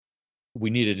We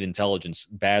needed intelligence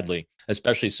badly,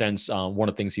 especially since one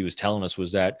of the things he was telling us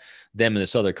was that them and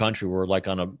this other country were like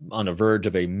on a verge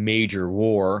of a major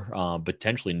war,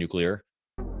 potentially nuclear.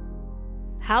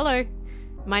 Hello,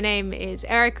 my name is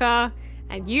Erica,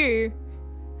 and you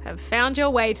have found your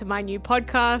way to my new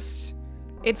podcast.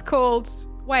 It's called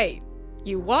Wait,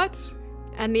 You What?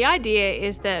 And the idea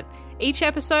is that each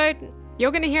episode,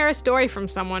 you're going to hear a story from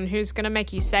someone who's going to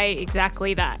make you say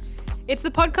exactly that. It's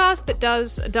the podcast that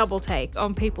does a double take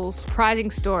on people's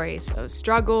surprising stories of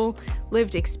struggle,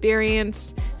 lived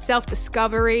experience,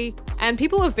 self-discovery, and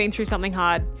people who have been through something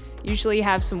hard usually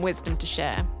have some wisdom to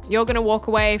share. You're going to walk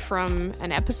away from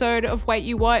an episode of Wait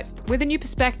You What with a new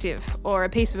perspective or a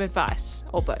piece of advice,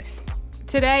 or both.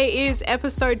 Today is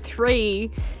episode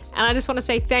 3, and I just want to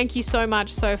say thank you so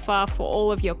much so far for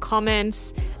all of your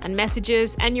comments and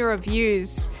messages and your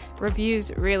reviews.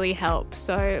 Reviews really help,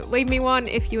 so leave me one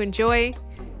if you enjoy.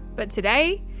 But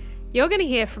today, you're going to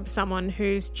hear from someone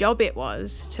whose job it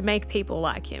was to make people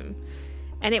like him.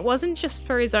 And it wasn't just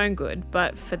for his own good,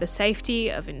 but for the safety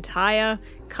of entire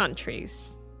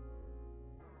countries.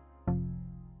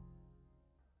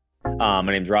 My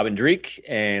name's Robin Dreek,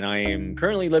 and I am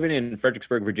currently living in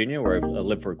Fredericksburg, Virginia, where I've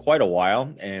lived for quite a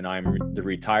while, and I'm the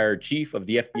retired chief of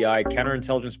the FBI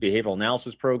Counterintelligence Behavioral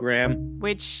Analysis Program.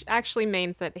 Which actually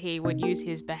means that he would use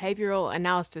his behavioral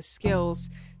analysis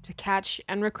skills to catch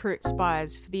and recruit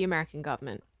spies for the American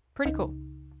government. Pretty cool.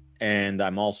 And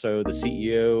I'm also the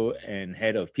CEO and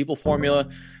head of People Formula,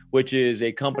 which is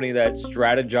a company that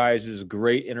strategizes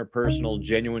great interpersonal,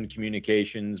 genuine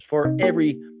communications for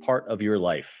every part of your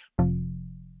life.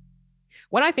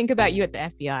 When I think about you at the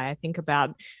FBI, I think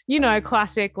about,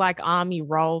 classic like army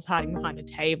roles, hiding behind a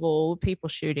table, people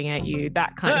shooting at you,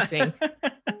 that kind of thing.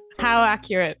 How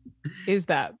accurate is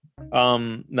that?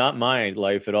 Not my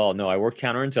life at all. No, I worked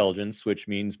counterintelligence, which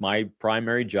means my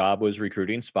primary job was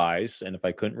recruiting spies. And if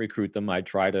I couldn't recruit them, I'd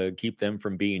try to keep them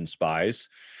from being spies,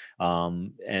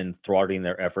 and thwarting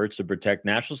their efforts to protect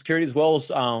national security, as well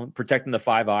as protecting the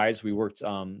Five Eyes. We worked,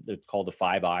 it's called the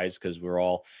Five Eyes because we're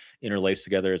all interlaced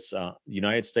together. It's the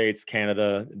United States,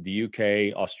 Canada, the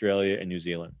UK, Australia, and New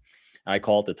Zealand. And I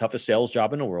call it the toughest sales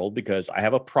job in the world because I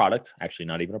have a product, actually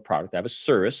not even a product, I have a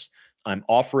service. I'm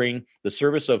offering the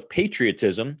service of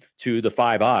patriotism to the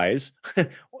Five Eyes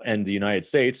and the United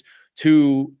States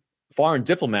to foreign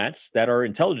diplomats that are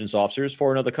intelligence officers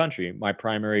for another country. My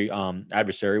primary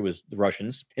adversary was the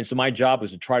Russians. And so my job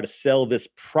was to try to sell this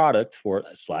product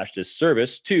this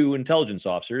service to intelligence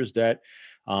officers that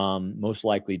most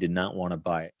likely did not want to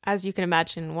buy it. As you can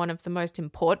imagine, one of the most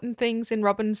important things in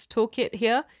Robin's toolkit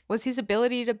here was his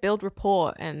ability to build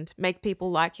rapport and make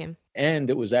people like him. And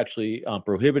it was actually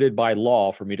prohibited by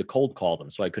law for me to cold call them,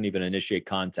 so I couldn't even initiate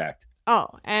contact. Oh,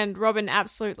 and Robin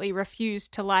absolutely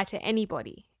refused to lie to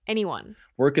anybody, anyone.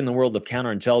 Work in the world of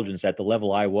counterintelligence at the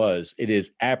level I was, it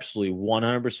is absolutely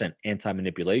 100%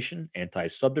 anti-manipulation,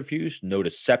 anti-subterfuge, no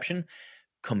deception,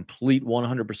 complete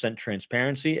 100%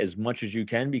 transparency as much as you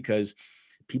can, because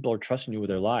people are trusting you with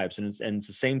their lives. And it's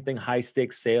the same thing, high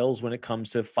stakes sales when it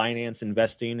comes to finance,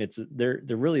 investing. There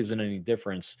really isn't any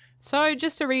difference. So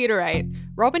just to reiterate,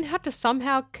 Robin had to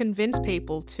somehow convince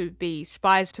people to be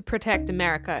spies to protect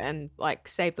America and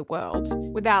save the world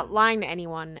without lying to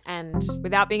anyone and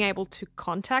without being able to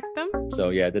contact them. So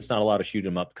yeah, that's not a lot of shoot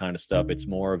 'em up kind of stuff. It's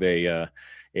more of a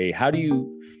how do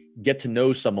you get to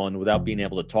know someone without being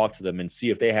able to talk to them and see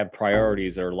if they have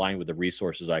priorities that are aligned with the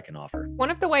resources I can offer.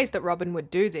 One of the ways that Robin would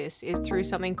do this is through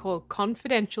something called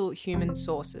confidential human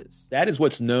sources. That is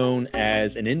what's known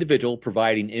as an individual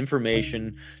providing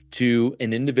information to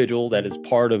an individual that is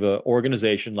part of an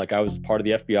organization, like I was part of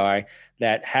the FBI,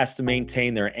 that has to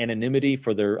maintain their anonymity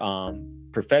for their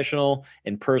professional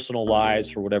and personal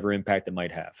lives for whatever impact it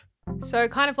might have. So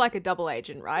kind of like a double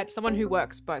agent, right? Someone who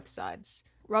works both sides.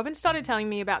 Robin started telling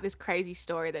me about this crazy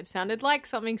story that sounded like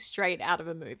something straight out of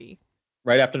a movie.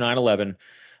 Right after 9/11,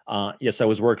 yes, I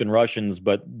was working Russians,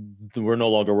 but we're no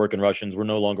longer working Russians. We're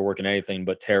no longer working anything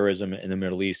but terrorism in the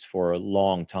Middle East for a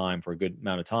long time, for a good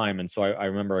amount of time. And so I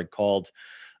remember I called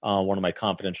one of my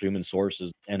confidential human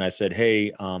sources and I said,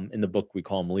 hey, in the book, we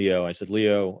call him Leo. I said,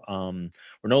 Leo,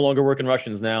 we're no longer working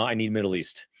Russians now. I need Middle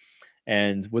East.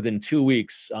 And within 2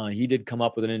 weeks, he did come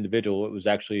up with an individual. It was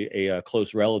actually a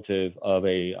close relative of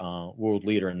a world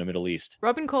leader in the Middle East.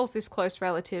 Robin calls this close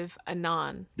relative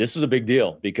Annan. This is a big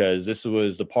deal because this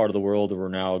was the part of the world that we're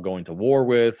now going to war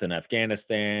with in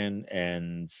Afghanistan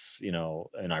and,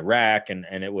 in Iraq. And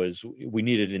we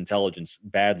needed intelligence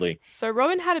badly. So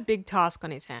Robin had a big task on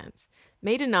his hands.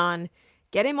 Meet Annan,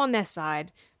 get him on their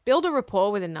side, build a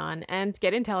rapport with Annan, and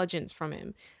get intelligence from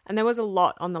him. And there was a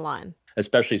lot on the line.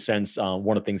 especially since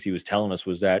one of the things he was telling us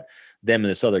was that them in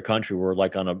this other country were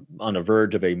like on a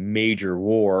verge of a major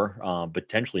war,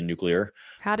 potentially nuclear.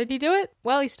 How did he do it?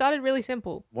 Well, he started really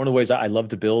simple. One of the ways I love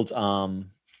to build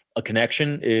a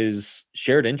connection is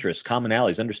shared interests,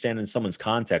 commonalities, understanding someone's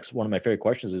context. One of my favorite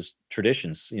questions is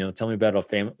traditions. Tell me about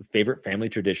a favorite family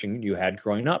tradition you had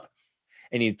growing up.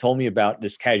 And he told me about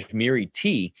this Kashmiri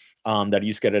tea that he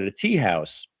used to get at a tea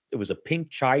house. It was a pink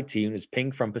chai tea, and it's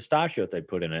pink from pistachio that they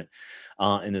put in it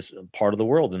in this part of the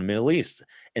world, in the Middle East.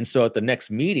 And so at the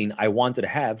next meeting, I wanted to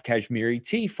have Kashmiri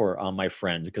tea for my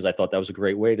friends because I thought that was a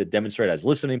great way to demonstrate I was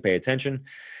listening, pay attention.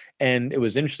 And it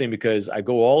was interesting because I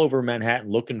go all over Manhattan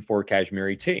looking for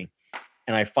Kashmiri tea.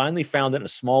 And I finally found it in a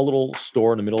small little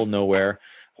store in the middle of nowhere.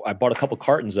 I bought a couple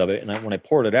cartons of it. And when I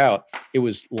poured it out, it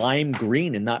was lime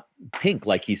green and not pink,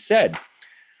 like he said.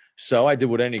 So I did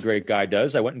what any great guy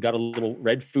does. I went and got a little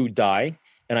red food dye.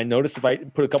 And I noticed if I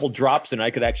put a couple drops in,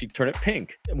 I could actually turn it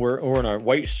pink. We're in our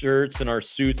white shirts and our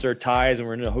suits, our ties, and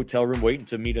we're in a hotel room waiting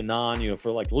to meet Anand,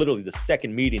 for like literally the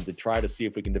second meeting to try to see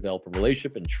if we can develop a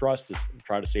relationship and trust, to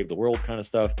try to save the world kind of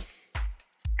stuff.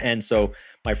 And so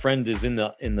my friend is in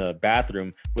the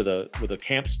bathroom with a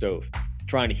camp stove,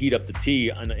 trying to heat up the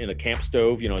tea in a camp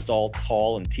stove. It's all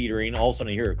tall and teetering. All of a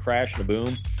sudden I hear a crash and a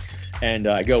boom. And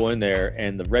I go in there,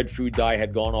 and the red food dye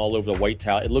had gone all over the white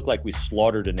towel. It looked like we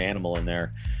slaughtered an animal in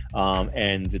there.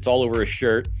 And it's all over his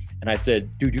shirt. And I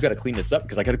said, dude, you got to clean this up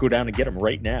because I got to go down and get him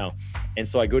right now. And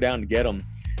so I go down to get him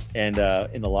and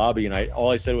in the lobby. And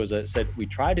all I said was, we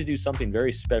tried to do something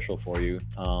very special for you.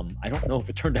 I don't know if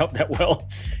it turned out that well.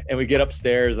 And we get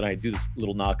upstairs, and I do this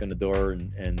little knock on the door.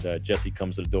 And Jesse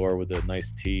comes to the door with a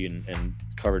nice tea and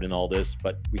covered in all this.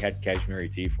 But we had Kashmiri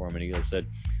tea for him. And he said,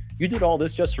 you did all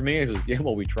this just for me? I said, yeah,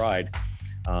 well, we tried.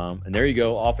 And there you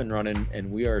go, off and running. And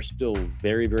we are still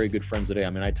very, very good friends today. I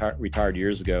mean, I retired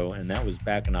years ago, and that was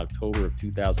back in October of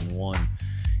 2001.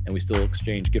 And we still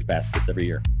exchange gift baskets every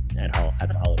year at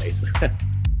the holidays.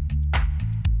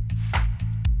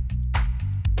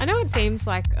 I know it seems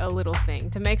like a little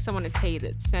thing to make someone a tea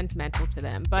that's sentimental to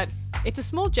them, but it's a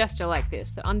small gesture like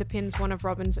this that underpins one of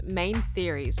Robin's main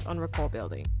theories on rapport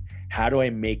building. How do I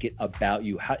make it about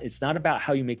you? It's not about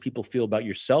how you make people feel about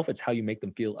yourself. It's how you make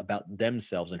them feel about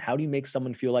themselves. And how do you make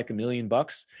someone feel like $1 million?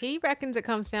 He reckons it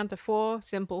comes down to 4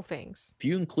 simple things. If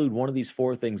you include one of these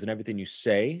 4 things in everything you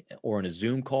say, or in a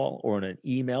Zoom call, or in an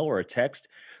email, or a text,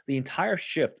 the entire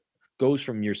shift goes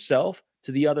from yourself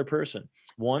to the other person.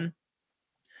 1,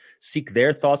 seek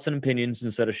their thoughts and opinions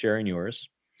instead of sharing yours.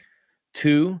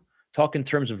 2, talk in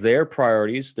terms of their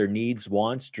priorities, their needs,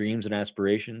 wants, dreams, and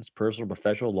aspirations, personal,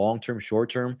 professional, long-term,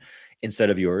 short-term, instead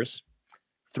of yours.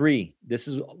 3, this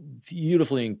is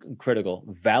beautifully critical.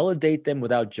 Validate them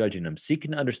without judging them.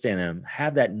 Seeking to understand them.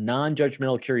 Have that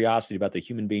non-judgmental curiosity about the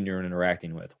human being you're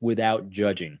interacting with without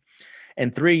judging.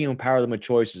 And 3, you empower them with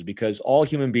choices, because all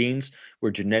human beings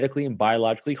were genetically and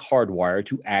biologically hardwired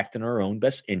to act in our own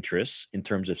best interests in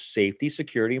terms of safety,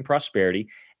 security, and prosperity,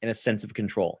 and a sense of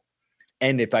control.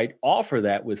 And if I offer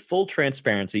that with full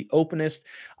transparency, openness,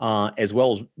 as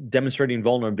well as demonstrating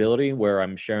vulnerability, where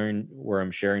I'm sharing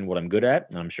what I'm good at,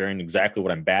 and I'm sharing exactly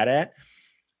what I'm bad at,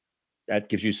 that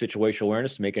gives you situational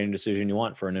awareness to make any decision you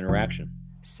want for an interaction.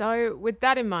 So with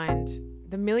that in mind,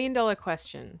 the $1 million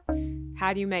question,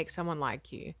 how do you make someone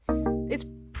like you? It's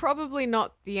probably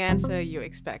not the answer you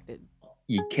expected.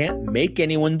 You can't make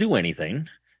anyone do anything,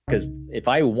 because if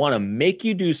I want to make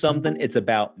you do something, it's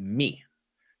about me.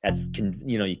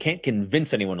 You can't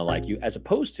convince anyone to like you, as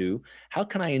opposed to how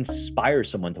can I inspire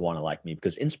someone to want to like me?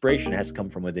 Because inspiration has to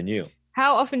come from within you.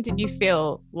 How often did you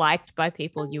feel liked by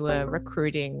people you were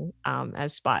recruiting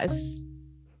as spies?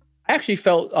 I actually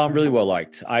felt really well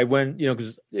liked. I went,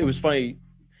 because it was funny.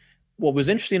 What was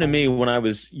interesting to me when I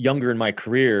was younger in my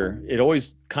career, it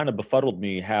always kind of befuddled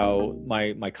me how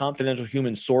my confidential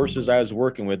human sources I was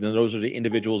working with, and those are the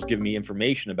individuals giving me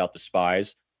information about the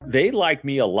spies, they liked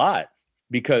me a lot.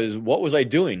 Because what was I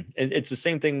doing? It's the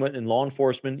same thing in law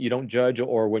enforcement. You don't judge,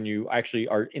 or when you actually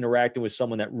are interacting with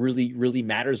someone that really, really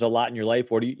matters a lot in your life,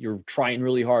 you're trying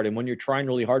really hard. And when you're trying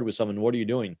really hard with someone, what are you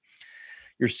doing?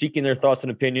 You're seeking their thoughts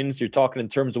and opinions. You're talking in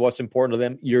terms of what's important to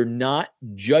them. You're not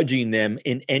judging them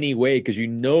in any way, because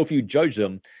if you judge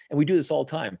them, and we do this all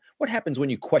the time. What happens when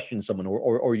you question someone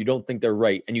or you don't think they're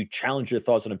right and you challenge their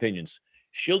thoughts and opinions?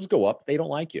 Shields go up. They don't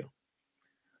like you.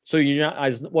 So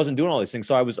I wasn't doing all these things.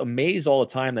 So I was amazed all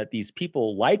the time that these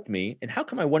people liked me. And how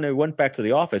come when I went back to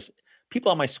the office,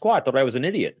 people on my squad thought I was an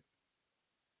idiot?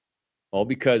 Well,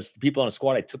 because the people on the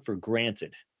squad I took for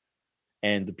granted.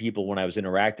 And the people when I was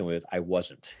interacting with, I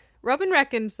wasn't. Robin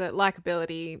reckons that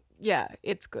likability, yeah,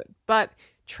 it's good. But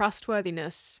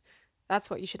trustworthiness, That's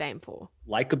what you should aim for.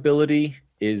 Likability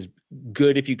is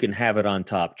good if you can have it on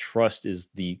top. Trust is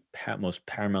the most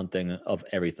paramount thing of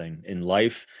everything in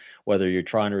life, whether you're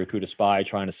trying to recruit a spy,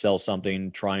 trying to sell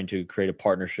something, trying to create a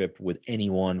partnership with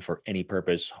anyone for any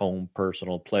purpose, home,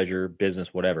 personal, pleasure,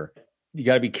 business, whatever. You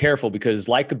got to be careful because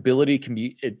likability can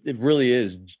be, it really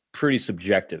is pretty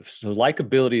subjective. So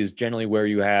likability is generally where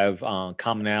you have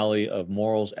commonality of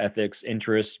morals, ethics,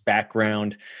 interests,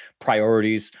 background,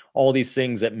 priorities, all these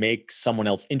things that make someone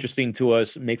else interesting to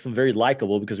us, makes them very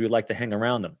likable because we like to hang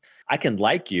around them. I can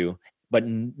like you, but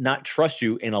not trust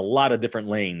you in a lot of different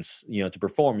lanes, to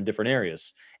perform in different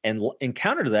areas. And in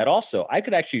counter to that also, I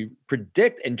could actually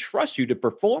predict and trust you to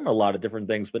perform a lot of different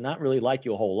things, but not really like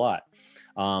you a whole lot.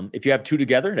 If you have two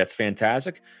together, that's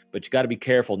fantastic, but you got to be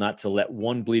careful not to let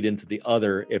one bleed into the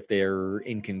other if they're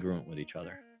incongruent with each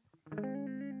other.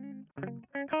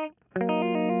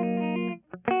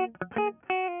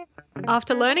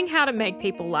 After learning how to make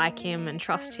people like him and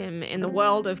trust him in the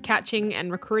world of catching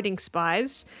and recruiting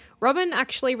spies, Robin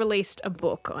actually released a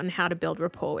book on how to build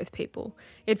rapport with people.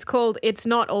 It's called It's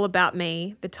Not All About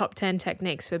Me, the Top 10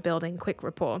 Techniques for Building Quick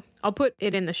Rapport. I'll put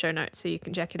it in the show notes so you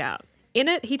can check it out. In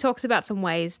it, he talks about some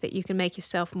ways that you can make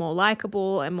yourself more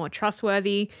likable and more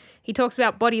trustworthy. He talks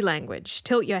about body language,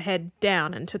 tilt your head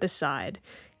down and to the side,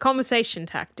 conversation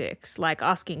tactics like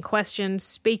asking questions,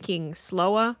 speaking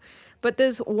slower. But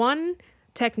there's one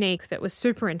technique that was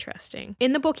super interesting.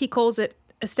 In the book, he calls it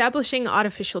establishing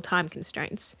artificial time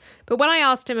constraints. But when I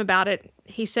asked him about it,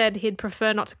 he said he'd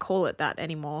prefer not to call it that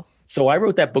anymore. So I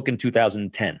wrote that book in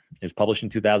 2010. It was published in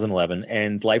 2011,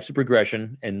 and life's a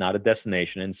progression and not a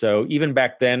destination. And so even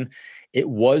back then, it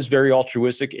was very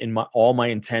altruistic in all my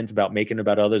intent about making it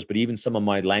about others, but even some of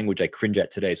my language I cringe at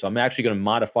today. So I'm actually going to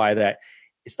modify that.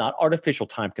 It's not artificial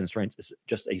time constraints. It's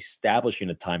just establishing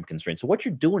a time constraint. So what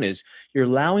you're doing is you're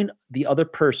allowing the other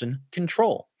person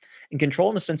control. And control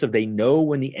in the sense of they know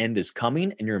when the end is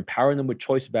coming and you're empowering them with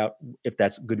choice about if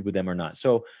that's good with them or not.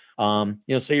 So,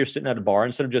 say you're sitting at a bar,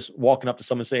 instead of just walking up to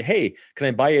someone and say, hey, can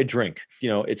I buy you a drink?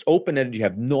 It's open-ended. You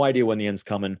have no idea when the end's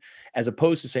coming, as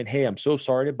opposed to saying, hey, I'm so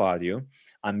sorry to bother you.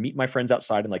 I meet my friends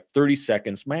outside in like 30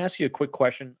 seconds. May I ask you a quick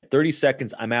question? 30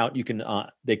 seconds, I'm out. You can,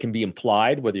 they can be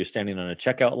implied, whether you're standing on a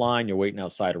checkout line, you're waiting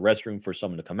outside a restroom for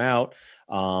someone to come out.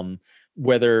 And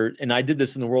I did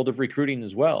this in the world of recruiting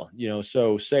as well,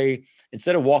 so say,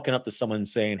 instead of walking up to someone and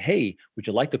saying, hey, would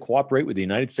you like to cooperate with the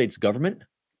United States government?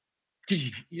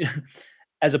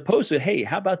 As opposed to, hey,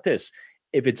 how about this?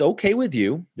 If it's okay with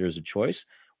you, there's a choice.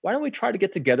 Why don't we try to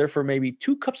get together for maybe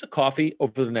 2 cups of coffee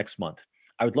over the next month?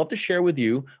 I would love to share with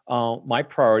you my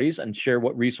priorities and share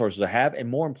what resources I have. And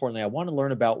more importantly, I want to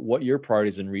learn about what your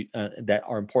priorities that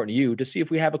are important to you to see if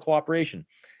we have a cooperation.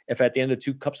 If at the end of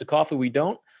 2 cups of coffee, we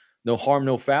don't, no harm,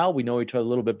 no foul. We know each other a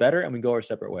little bit better and we go our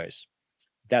separate ways.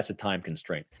 That's a time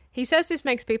constraint. He says this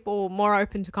makes people more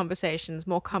open to conversations,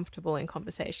 more comfortable in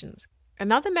conversations.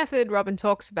 Another method Robin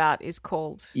talks about is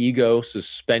called ego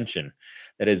suspension.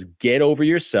 That is, get over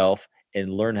yourself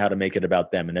and learn how to make it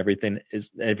about them. And everything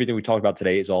we talked about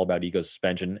today is all about ego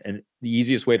suspension. And the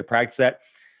easiest way to practice that,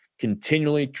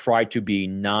 continually try to be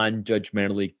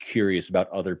non-judgmentally curious about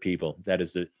other people. That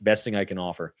is the best thing I can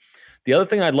offer. The other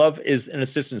thing I love is an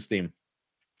assistance theme,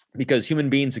 because human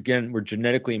beings, again, we're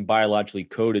genetically and biologically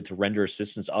coded to render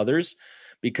assistance to others,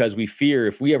 because we fear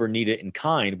if we ever need it in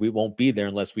kind, we won't be there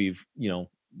unless we've,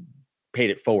 paid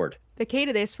it forward. The key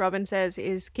to this, Robin says,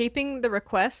 is keeping the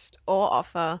request or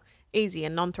offer easy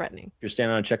and non-threatening. If you're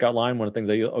standing on a checkout line, one of the things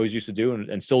I always used to do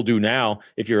and still do now,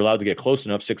 if you're allowed to get close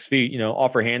enough, 6 feet,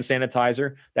 offer hand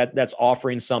sanitizer. That's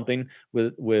offering something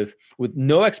with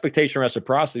no expectation of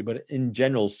reciprocity, but in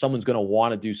general, someone's going to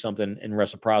want to do something in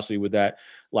reciprocity with that,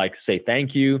 like say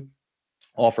thank you,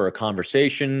 offer a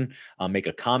conversation, make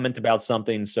a comment about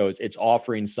something. So it's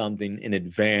offering something in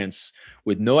advance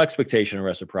with no expectation of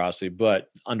reciprocity, but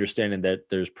understanding that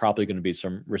there's probably going to be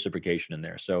some reciprocation in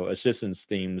there. So assistance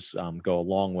themes go a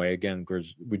long way, again,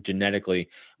 because genetically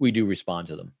we do respond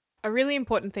to them. A really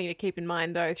important thing to keep in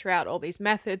mind, though, throughout all these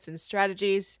methods and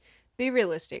strategies, be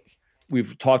realistic.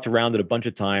 We've talked around it a bunch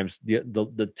of times. The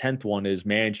 10th one is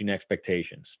managing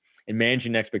expectations. And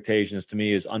managing expectations to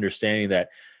me is understanding that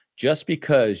just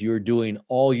because you're doing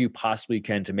all you possibly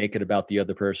can to make it about the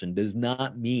other person does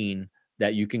not mean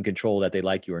that you can control that they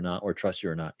like you or not, or trust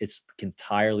you or not. It's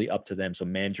entirely up to them. So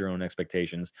manage your own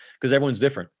expectations, because everyone's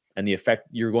different and the effect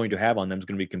you're going to have on them is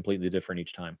going to be completely different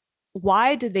each time.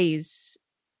 Why do these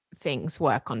things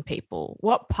work on people?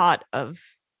 What part of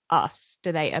us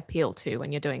do they appeal to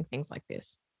when you're doing things like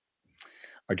this?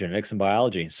 Our genetics and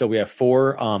biology. So we have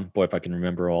four. Boy, if I can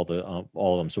remember all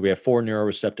of them. So we have four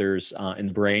neuroreceptors in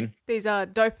the brain. These are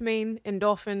dopamine,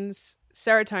 endorphins,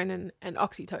 serotonin, and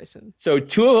oxytocin. So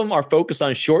two of them are focused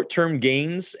on short-term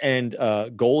gains and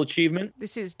goal achievement.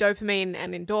 This is dopamine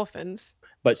and endorphins.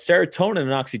 But serotonin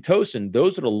and oxytocin,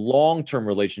 those are the long-term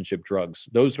relationship drugs.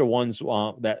 Those are the ones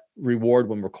that reward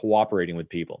when we're cooperating with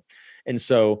people. And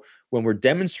so when we're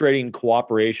demonstrating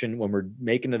cooperation, when we're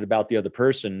making it about the other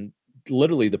person,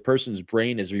 literally the person's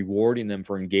brain is rewarding them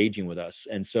for engaging with us.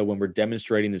 And so when we're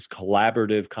demonstrating this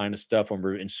collaborative kind of stuff, when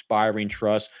we're inspiring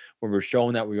trust, when we're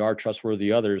showing that we are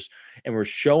trustworthy others, and we're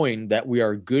showing that we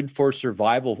are good for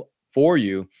survival for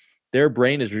you, their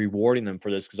brain is rewarding them for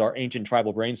this, because our ancient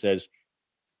tribal brain says,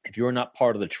 if you're not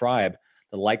part of the tribe,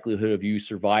 the likelihood of you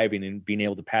surviving and being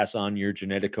able to pass on your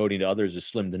genetic coding to others is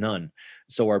slim to none.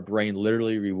 So our brain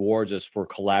literally rewards us for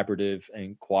collaborative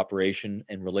and cooperation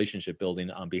and relationship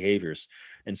building on behaviors.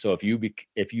 And so if you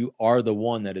are the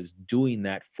one that is doing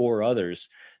that for others,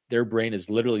 their brain is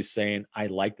literally saying, I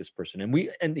like this person.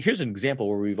 And here's an example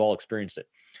where we've all experienced it.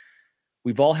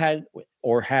 We've all had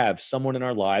or have someone in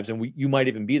our lives, and you might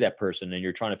even be that person, and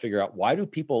you're trying to figure out, why do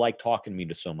people like talking to me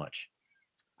so much?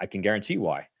 I can guarantee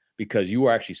why. Because you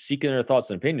are actually seeking their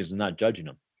thoughts and opinions and not judging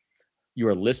them. You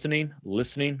are listening,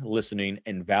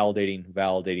 and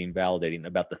validating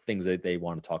about the things that they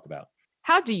want to talk about.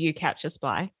 How do you catch a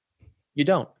spy? You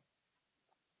don't.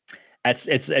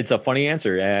 It's a funny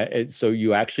answer. So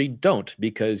you actually don't,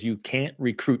 because you can't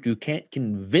recruit. You can't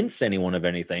convince anyone of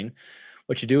anything.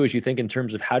 What you do is you think in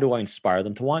terms of, how do I inspire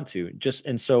them to want to?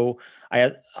 And so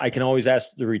I can always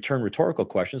ask the return rhetorical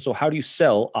question. So how do you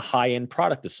sell a high-end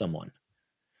product to someone?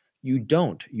 You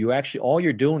don't. You actually, all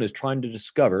you're doing is trying to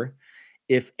discover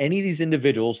if any of these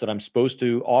individuals that I'm supposed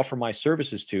to offer my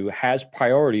services to has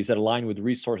priorities that align with the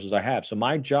resources I have. So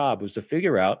my job was to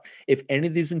figure out if any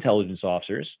of these intelligence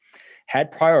officers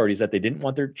had priorities that they didn't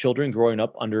want their children growing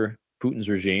up under Putin's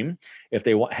regime, if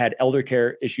they had elder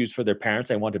care issues for their parents,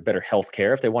 they wanted better health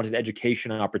care, if they wanted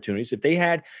education opportunities, if they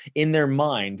had in their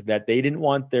mind that they didn't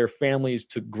want their families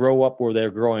to grow up where they're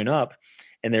growing up,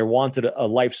 and they wanted a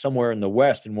life somewhere in the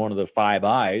West in one of the Five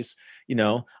Eyes,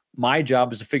 my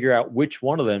job is to figure out which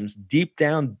one of them's deep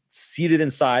down seated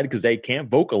inside, because they can't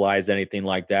vocalize anything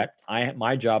like that.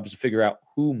 My job is to figure out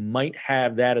who might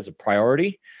have that as a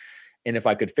priority. And if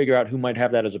I could figure out who might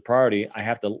have that as a priority, I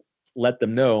have to let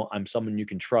them know I'm someone you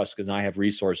can trust, because I have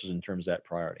resources in terms of that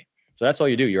priority. So that's all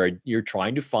you do. You're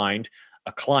trying to find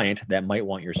a client that might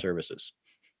want your services.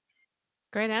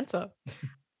 Great answer.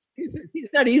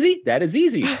 It's not easy. That is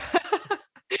easy.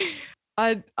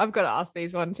 I've got to ask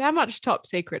these ones. How much top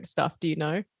secret stuff do you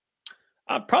know?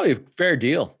 Probably a fair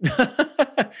deal.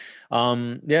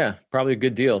 Yeah, probably a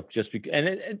good deal. And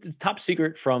it's top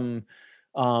secret from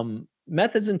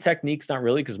methods and techniques. Not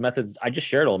really, because methods, I just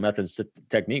shared all methods,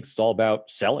 techniques. It's all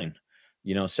about selling,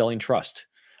 selling trust.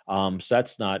 So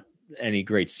that's not any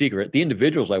great secret. The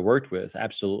individuals I worked with,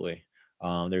 absolutely.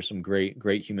 There's some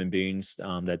great human beings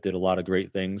that did a lot of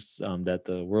great things that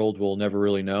the world will never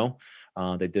really know.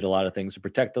 They did a lot of things to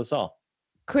protect us all.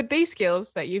 Could these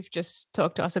skills that you've just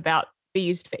talked to us about be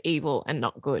used for evil and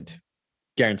not good?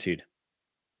 Guaranteed.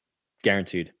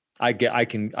 I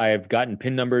have gotten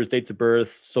PIN numbers, dates of birth,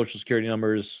 social security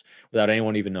numbers without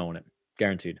anyone even knowing it.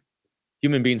 Guaranteed.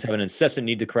 Human beings have an incessant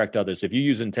need to correct others. If you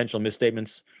use intentional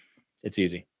misstatements, it's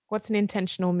easy. What's an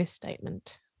intentional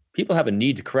misstatement? People have a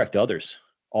need to correct others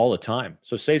all the time.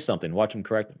 So say something, watch them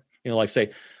correct them. Like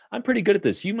say, I'm pretty good at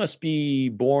this. You must be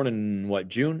born in what,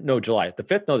 June? No, July. The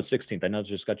 5th? No, the 16th. I know,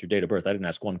 just got your date of birth. I didn't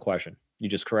ask one question. You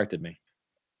just corrected me.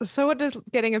 So what does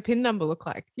getting a PIN number look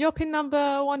like? Your PIN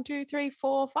number 1, 2, 3,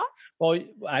 4, 5? Well,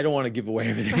 I don't want to give away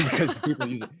everything because people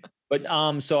use it. But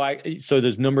so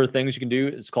there's a number of things you can do.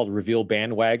 It's called reveal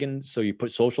bandwagon. So you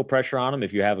put social pressure on them.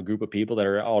 If you have a group of people that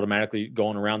are automatically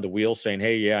going around the wheel saying,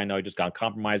 hey, yeah, I know I just got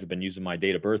compromised. I've been using my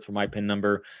date of birth for my PIN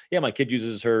number. Yeah, my kid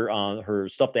uses her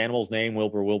stuffed animal's name,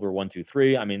 Wilbur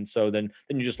 123. I mean, so then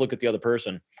you just look at the other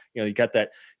person. You got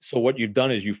that. So what you've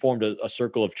done is you formed a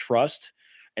circle of trust,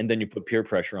 and then you put peer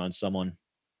pressure on someone.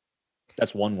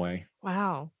 That's one way.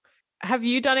 Wow. Have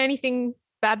you done anything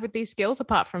bad with these skills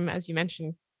apart from, as you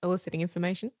mentioned, eliciting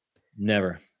information?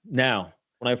 Never. Now,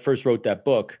 when I first wrote that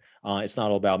book, It's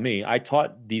Not All About Me, I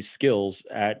taught these skills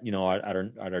at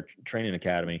our training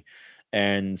academy.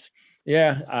 And we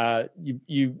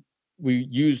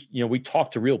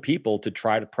talked to real people to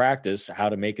try to practice how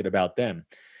to make it about them.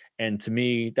 And to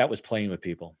me, that was playing with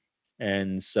people.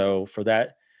 And so for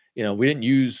that, we didn't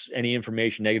use any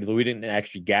information negatively. We didn't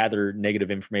actually gather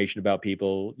negative information about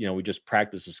people. We just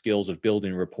practiced the skills of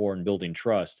building rapport and building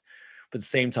trust. But at the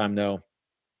same time, though,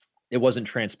 it wasn't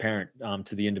transparent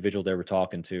to the individual they were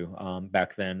talking to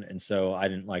back then. And so I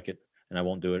didn't like it, and I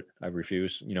won't do it. I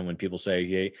refuse. When people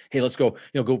say, hey, let's go,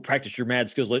 go practice your mad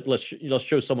skills. Let's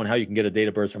show someone how you can get a date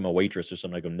of birth from a waitress or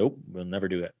something. I go, nope, we'll never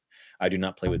do it. I do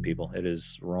not play with people. It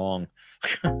is wrong.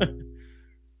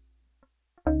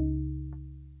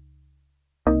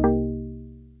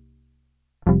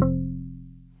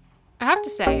 I have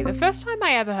to say, the first time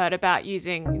I ever heard about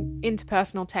using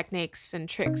interpersonal techniques and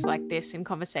tricks like this in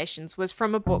conversations was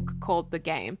from a book called The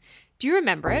Game. Do you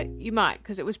remember it? You might,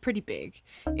 because it was pretty big.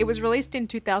 It was released in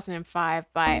 2005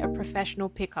 by a professional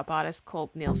pickup artist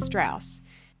called Neil Strauss,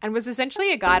 and was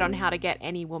essentially a guide on how to get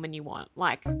any woman you want,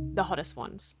 like the hottest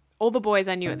ones. All the boys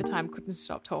I knew at the time couldn't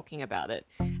stop talking about it.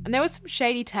 And there was some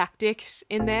shady tactics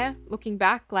in there, looking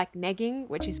back, like negging,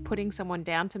 which is putting someone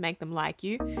down to make them like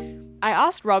you. I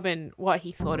asked Robin what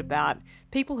he thought about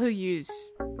people who use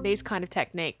these kind of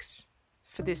techniques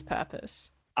for this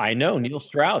purpose. I know Neil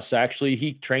Strauss. Actually,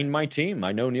 he trained my team.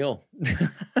 I know Neil.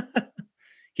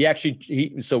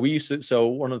 So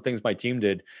one of the things my team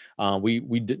did,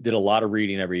 we did a lot of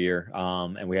reading every year,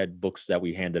 and we had books that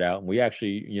we handed out, and we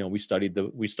actually, we studied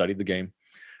the game.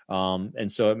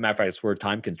 And so, matter of fact, that's where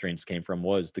time constraints came from,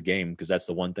 was the game, because that's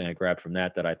the one thing I grabbed from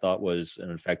that I thought was an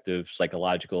effective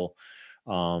psychological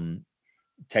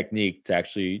technique to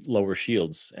actually lower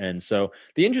shields. And so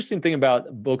the interesting thing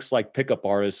about books like Pickup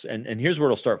Artists, and here's where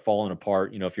it'll start falling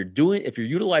apart. If you're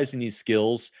utilizing these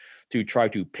skills to try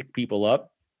to pick people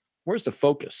up, where's the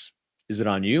focus? Is it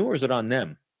on you or is it on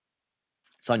them?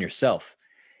 It's on yourself.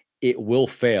 It will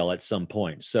fail at some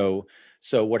point. So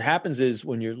what happens is,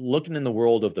 when you're looking in the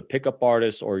world of the pickup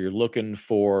artist, or you're looking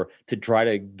to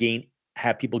try to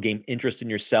have people gain interest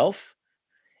in yourself,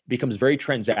 it becomes very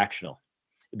transactional.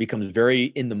 It becomes very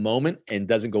in the moment and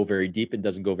doesn't go very deep and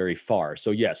doesn't go very far.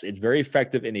 So yes, it's very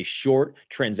effective in a short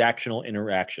transactional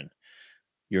interaction.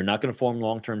 You're not going to form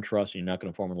long-term trust. You're not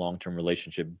going to form a long-term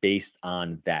relationship based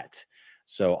on that.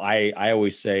 So I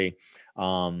always say,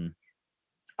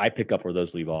 I pick up where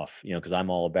those leave off, because I'm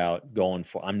all about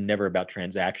I'm never about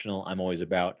transactional. I'm always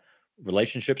about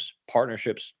relationships,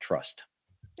 partnerships, trust.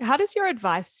 How does your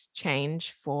advice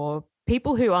change for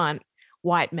people who aren't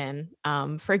white men?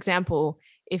 For example,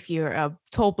 if you're a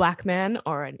tall black man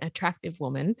or an attractive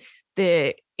woman,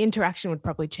 the interaction would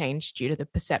probably change due to the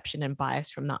perception and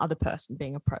bias from the other person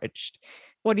being approached.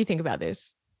 What do you think about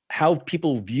this? How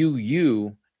people view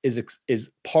you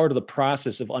is part of the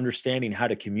process of understanding how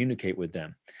to communicate with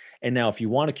them. And now, if you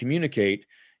want to communicate,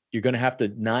 you're going to have to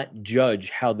not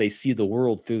judge how they see the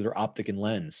world through their optic and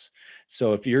lens.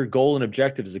 So if your goal and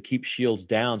objective is to keep shields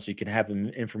down so you can have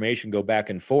information go back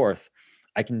and forth,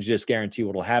 I can just guarantee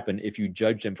what will happen if you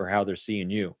judge them for how they're seeing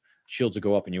you. Shields will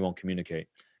go up and you won't communicate,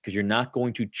 because you're not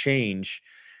going to change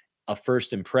a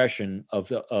first impression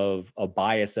of a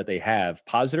bias that they have,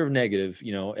 positive or negative.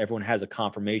 Everyone has a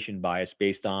confirmation bias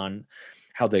based on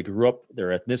how they grew up,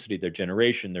 their ethnicity, their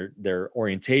generation, their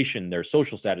orientation, their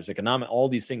social status, economic, all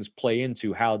these things play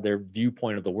into how their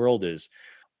viewpoint of the world is.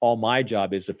 All my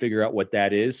job is to figure out what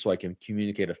that is so I can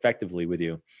communicate effectively with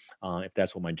you, if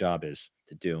that's what my job is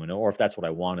to do, or if that's what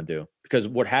I want to do. Because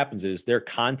what happens is, their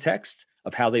context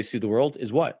of how they see the world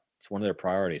is what? It's one of their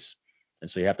priorities. And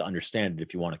so you have to understand it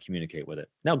if you want to communicate with it.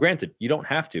 Now, granted, you don't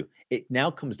have to. It now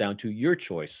comes down to your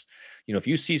choice. If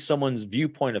you see someone's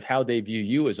viewpoint of how they view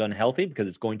you as unhealthy, because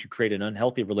it's going to create an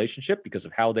unhealthy relationship because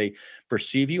of how they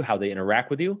perceive you, how they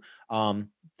interact with you,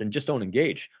 then just don't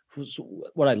engage. So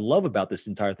what I love about this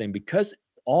entire thing, because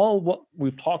all what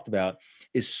we've talked about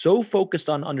is so focused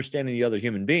on understanding the other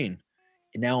human being,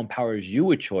 it now empowers you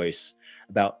a choice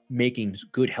about making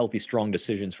good, healthy, strong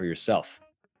decisions for yourself.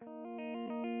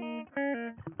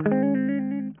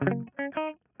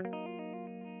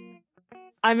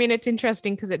 I mean, it's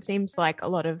interesting because it seems like a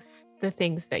lot of the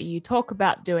things that you talk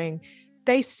about doing,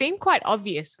 they seem quite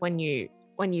obvious when you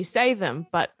say them,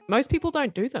 but most people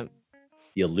don't do them.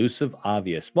 The elusive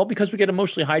obvious. Well, because we get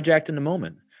emotionally hijacked in the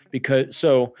moment.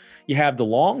 So you have the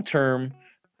long-term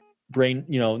brain,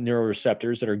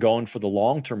 neuroreceptors that are going for the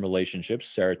long-term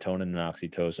relationships, serotonin and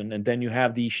oxytocin. And then you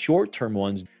have the short-term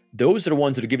ones. Those are the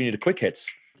ones that are giving you the quick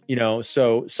hits.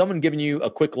 So someone giving you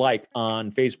a quick like on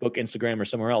Facebook, Instagram, or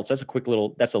somewhere else, that's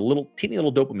a little teeny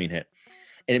little dopamine hit.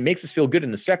 And it makes us feel good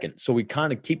in a second. So we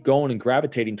kind of keep going and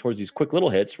gravitating towards these quick little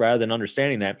hits, rather than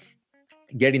understanding that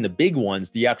getting the big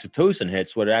ones, the oxytocin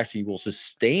hits, what actually will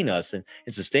sustain us and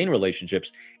sustain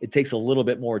relationships, it takes a little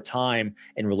bit more time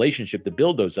and relationship to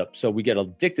build those up. So we get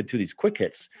addicted to these quick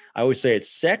hits. I always say it's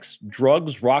sex,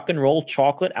 drugs, rock and roll,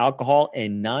 chocolate, alcohol,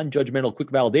 and non-judgmental quick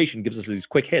validation gives us these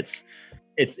quick hits.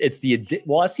 It's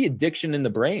the addiction in the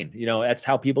brain. That's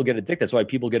how people get addicted. That's why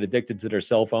people get addicted to their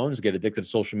cell phones, get addicted to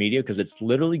social media, because it's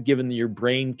literally giving your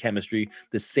brain chemistry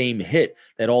the same hit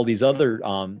that all these other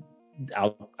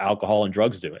alcohol and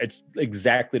drugs do. It's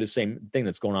exactly the same thing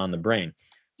that's going on in the brain.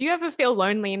 Do you ever feel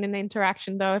lonely in an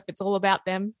interaction though, if it's all about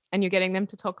them and you're getting them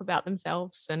to talk about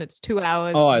themselves and it's 2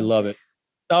 hours? Oh, I love it.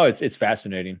 Oh, it's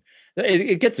fascinating.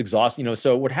 It gets exhausting,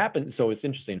 So what happens? So it's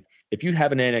interesting. If you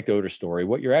have an anecdote or story,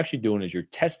 what you're actually doing is you're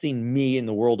testing me and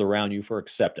the world around you for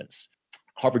acceptance.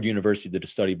 Harvard University did a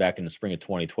study back in the spring of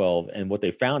 2012, and what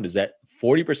they found is that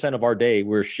 40% of our day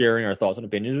we're sharing our thoughts and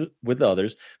opinions with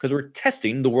others because we're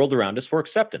testing the world around us for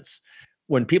acceptance.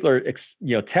 When people are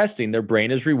testing, their brain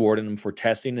is rewarding them for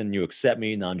testing, and you accept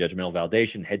me, non-judgmental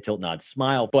validation, head tilt, nod,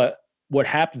 smile. But what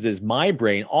happens is my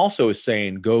brain also is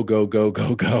saying, go, go, go,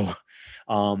 go, go.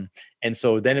 And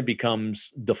so then it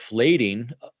becomes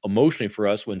deflating emotionally for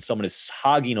us when someone is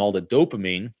hogging all the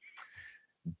dopamine.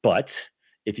 But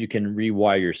if you can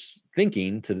rewire your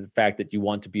thinking to the fact that you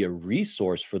want to be a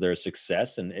resource for their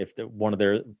success, and if one of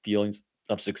their feelings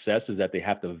of success is that they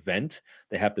have to vent,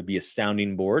 they have to be a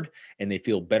sounding board, and they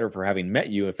feel better for having met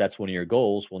you, if that's one of your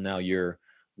goals, well, now your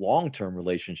long-term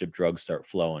relationship drugs start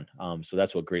flowing. So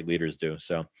that's what great leaders do.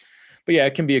 So, but yeah,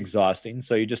 it can be exhausting.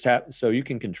 So you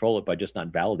can control it by just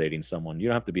not validating someone. You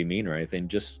don't have to be mean or anything.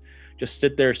 Just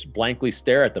sit there, blankly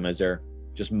stare at them as they're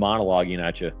just monologuing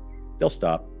at you. They'll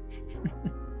stop.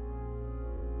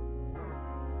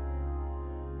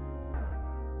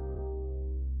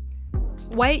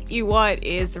 Wait You What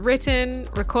is written,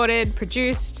 recorded,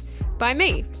 produced by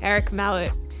me, Erica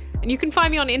Mallett. And you can find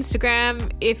me on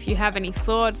Instagram if you have any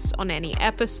thoughts on any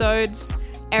episodes,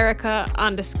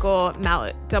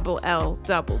 Erica_Mallett,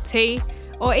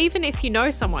 LLTT, or even if you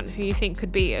know someone who you think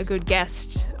could be a good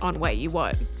guest on Wait You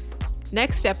What.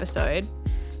 Next episode,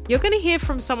 you're going to hear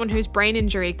from someone whose brain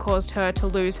injury caused her to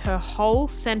lose her whole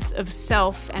sense of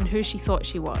self and who she thought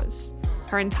she was.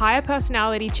 Her entire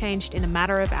personality changed in a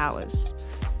matter of hours.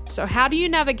 So how do you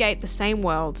navigate the same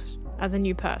world as a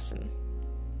new person?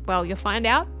 Well, you'll find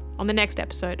out on the next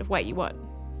episode of Wait You What.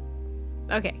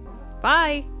 Okay,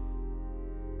 bye!